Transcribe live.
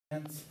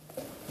And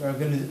we're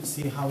going to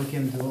see how we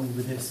can do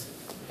with this.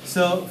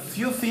 So,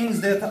 few things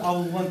that I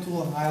want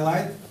to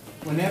highlight.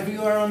 Whenever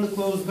you are on the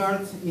close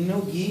guard in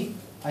no gi,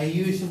 I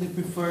usually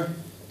prefer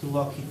to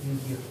lock it in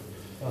here.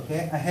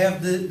 Okay, I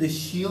have the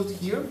shield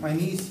here, my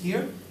knee is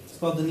here. It's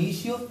called the knee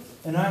shield,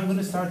 and now I'm going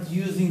to start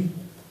using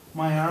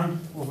my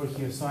arm over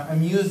here. So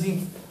I'm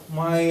using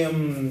my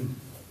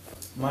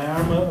my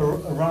arm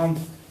around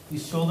the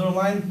shoulder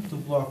line to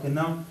block, and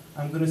now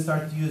I'm going to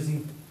start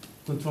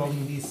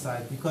controlling this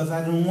side because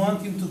I don't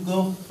want him to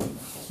go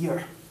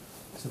here.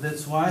 So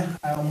that's why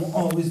I'm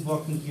always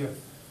blocking here.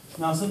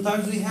 Now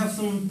sometimes we have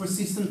some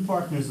persistent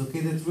partners,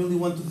 okay, that really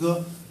want to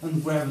go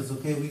and grab us,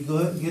 okay. We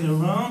go get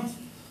around,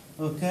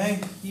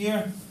 okay,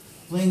 here,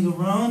 playing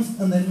around,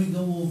 and then we go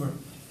over,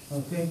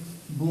 okay,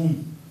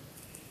 boom.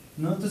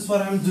 Notice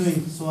what I'm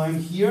doing. So I'm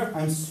here,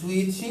 I'm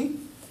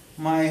switching,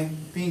 my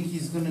pinky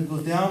is going to go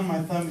down,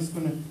 my thumb is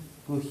going to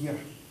go here.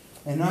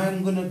 And now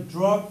I'm going to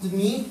drop the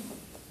knee,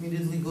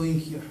 immediately going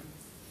here.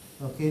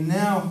 Okay,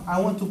 now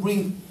I want to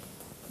bring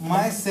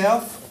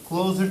myself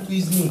closer to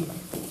his knee.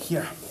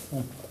 Here,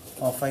 boom,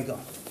 off I go.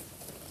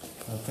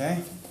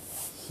 Okay,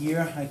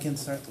 here I can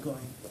start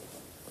going.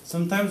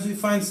 Sometimes we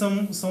find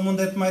someone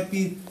that might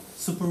be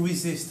super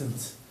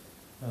resistant.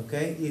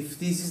 Okay, if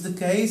this is the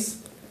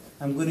case,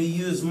 I'm going to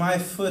use my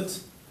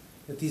foot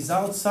that is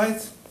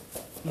outside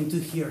into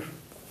here,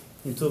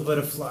 into a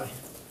butterfly.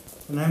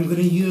 And I'm going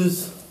to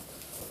use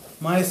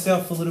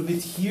myself a little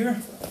bit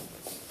here.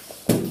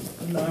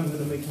 And now I'm going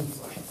to make him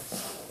fly.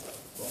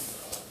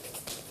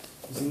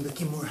 Using the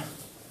Kimura.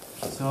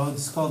 So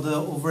it's called the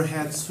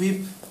overhead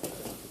sweep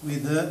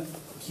with the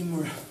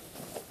Kimura.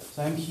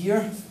 So I'm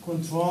here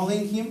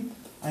controlling him.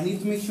 I need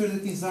to make sure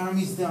that his arm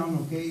is down,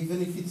 okay?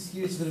 Even if it's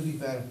here, it's going to be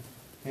better.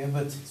 Okay,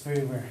 but it's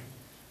very rare.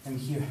 I'm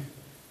here.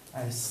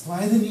 I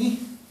slide the knee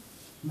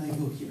and I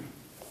go here.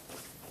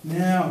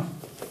 Now,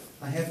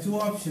 I have two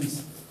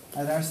options.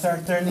 Either I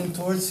start turning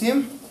towards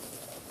him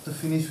to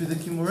finish with the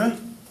Kimura,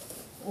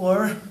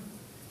 or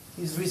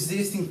he's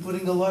resisting,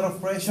 putting a lot of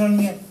pressure on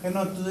me. I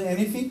cannot do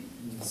anything.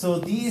 So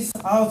this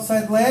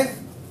outside leg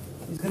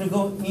is going to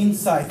go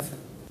inside.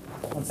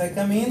 Once I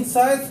come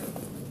inside,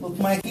 look,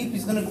 my hip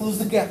is going to close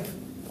the gap.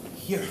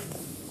 Here.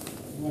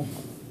 Boom.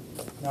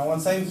 Now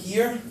once I'm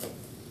here,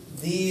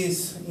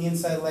 this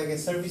inside leg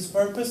has served its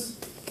purpose.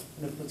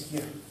 I'm going to put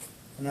here.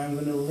 And I'm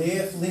going to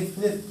lift.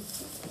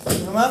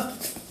 Come up.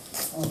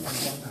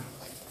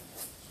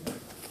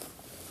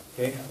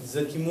 Okay, it's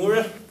a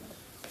Kimura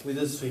with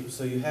a sweep.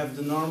 So you have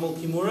the normal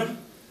Kimura,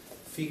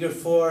 figure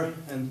 4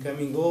 and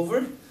coming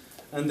over.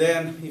 And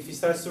then if he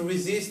starts to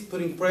resist,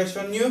 putting pressure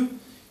on you,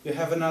 you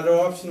have another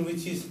option,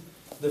 which is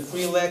the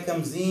free leg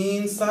comes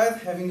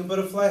inside, having a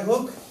butterfly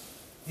hook.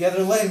 The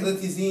other leg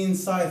that is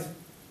inside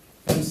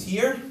comes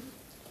here,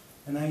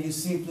 and now you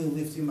simply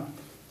lift him up.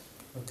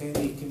 Okay,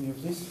 Lee, come here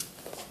please.